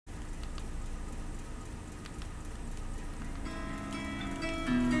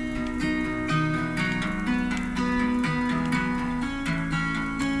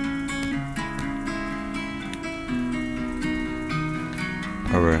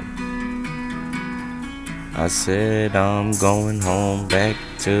I said I'm going home, back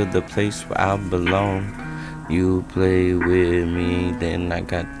to the place where I belong. You play with me, then I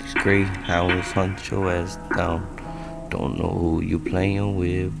got these greyhounds, hunt your ass down. Don't know who you playing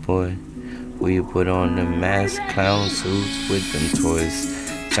with, boy. Will you put on the mask, clown suits with them toys?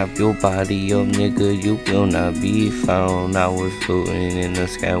 Chop your body up, nigga, you will not be found. I was floating in the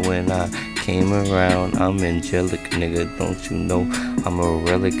sky when I came around. I'm angelic, nigga, don't you know I'm a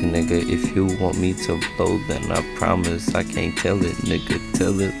relic, nigga. If you want me to blow, then I promise I can't tell it, nigga.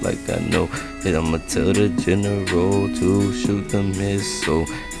 Tell it like I know it. I'ma tell the general to shoot the missile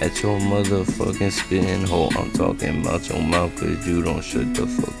at your motherfucking spitting hole. I'm talking about your mouth, cause you don't shut the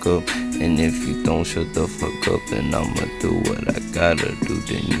fuck up. And if you don't shut the fuck up, then I'ma do what I gotta do.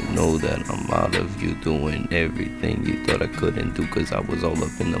 Then you know that I'm out of you doing everything you thought I couldn't do. Cause I was all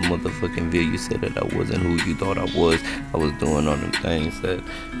up in the motherfucking video. You said that I wasn't who you thought I was. I was doing all them things that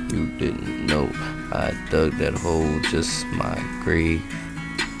you didn't know. I dug that hole, just my grave.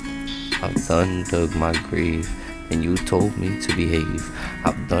 I've done dug my grave, and you told me to behave.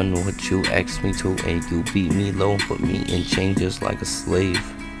 I've done what you asked me to, and you beat me low, put me in chains just like a slave.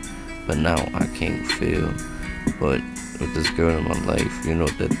 But now I can't feel. But with this girl in my life, you know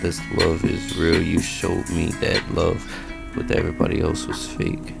that this love is real. You showed me that love, but everybody else was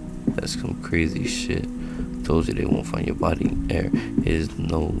fake. That's some crazy shit. Told you they won't find your body there. There's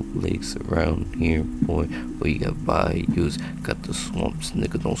no lakes around here, boy. But you got bayous, got the swamps,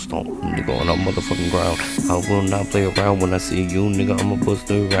 nigga. Don't stomp, nigga, on our motherfucking ground. I will not play around when I see you, nigga. I'ma bust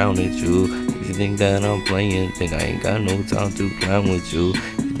around at you. If you think that I'm playing, think I ain't got no time to clown with you.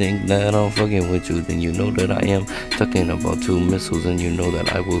 If you think that I'm fucking with you, then you know that I am talking about 2 missiles, and you know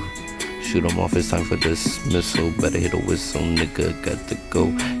that I will shoot them off. It's time for dismissal. Better hit a whistle, nigga. Got to go.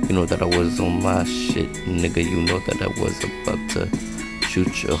 You know that I was on my shit, nigga. You know that I was about to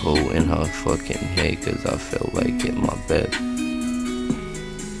shoot your hoe in her fucking head, cause I felt like it, my bad.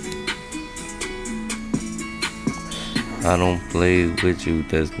 I don't play with you,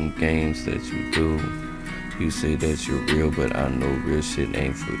 there's some games that you do. You say that you're real, but I know real shit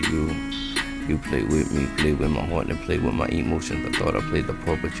ain't for you. You play with me, play with my heart, and play with my emotions. I thought I played the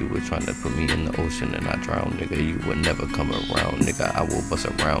part, but you were trying to put me in the ocean and I drowned, nigga. You would never come around, nigga. I will bust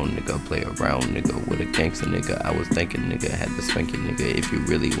around, nigga. Play around, nigga. With a gangster, nigga. I was thinking, nigga, had to spank it, nigga. If you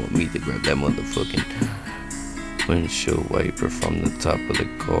really want me to grab that motherfucking windshield wiper from the top of the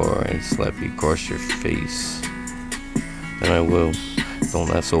car and slap you across your face, then I will. Don't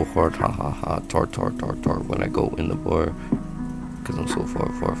laugh so hard, ha ha ha, tar tar tar tar, when I go in the bar. Cause I'm so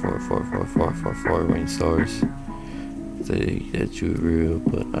far away in stars. Say that you're real,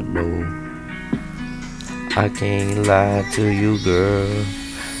 but I know I can't lie to you, girl.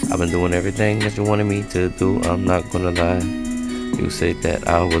 I've been doing everything that you wanted me to do, I'm not gonna lie. You said that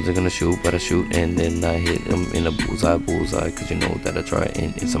I wasn't gonna shoot, but I shoot, and then I hit them in a bullseye. Cause you know that I try,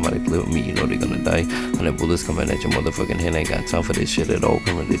 and if somebody play with me, you know they're gonna die. 100 bullets coming at your motherfucking head, ain't got time for this shit at all.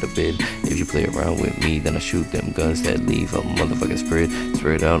 Currently to bed. If you play around with me, then I shoot them guns that leave a motherfucking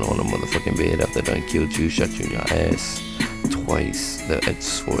spread out on a motherfucking bed. After I done killed you, shot you in your ass twice.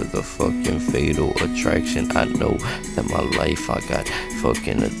 That's for the fucking fatal attraction. I know that my life, I got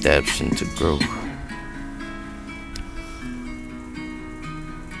fucking adaption to grow.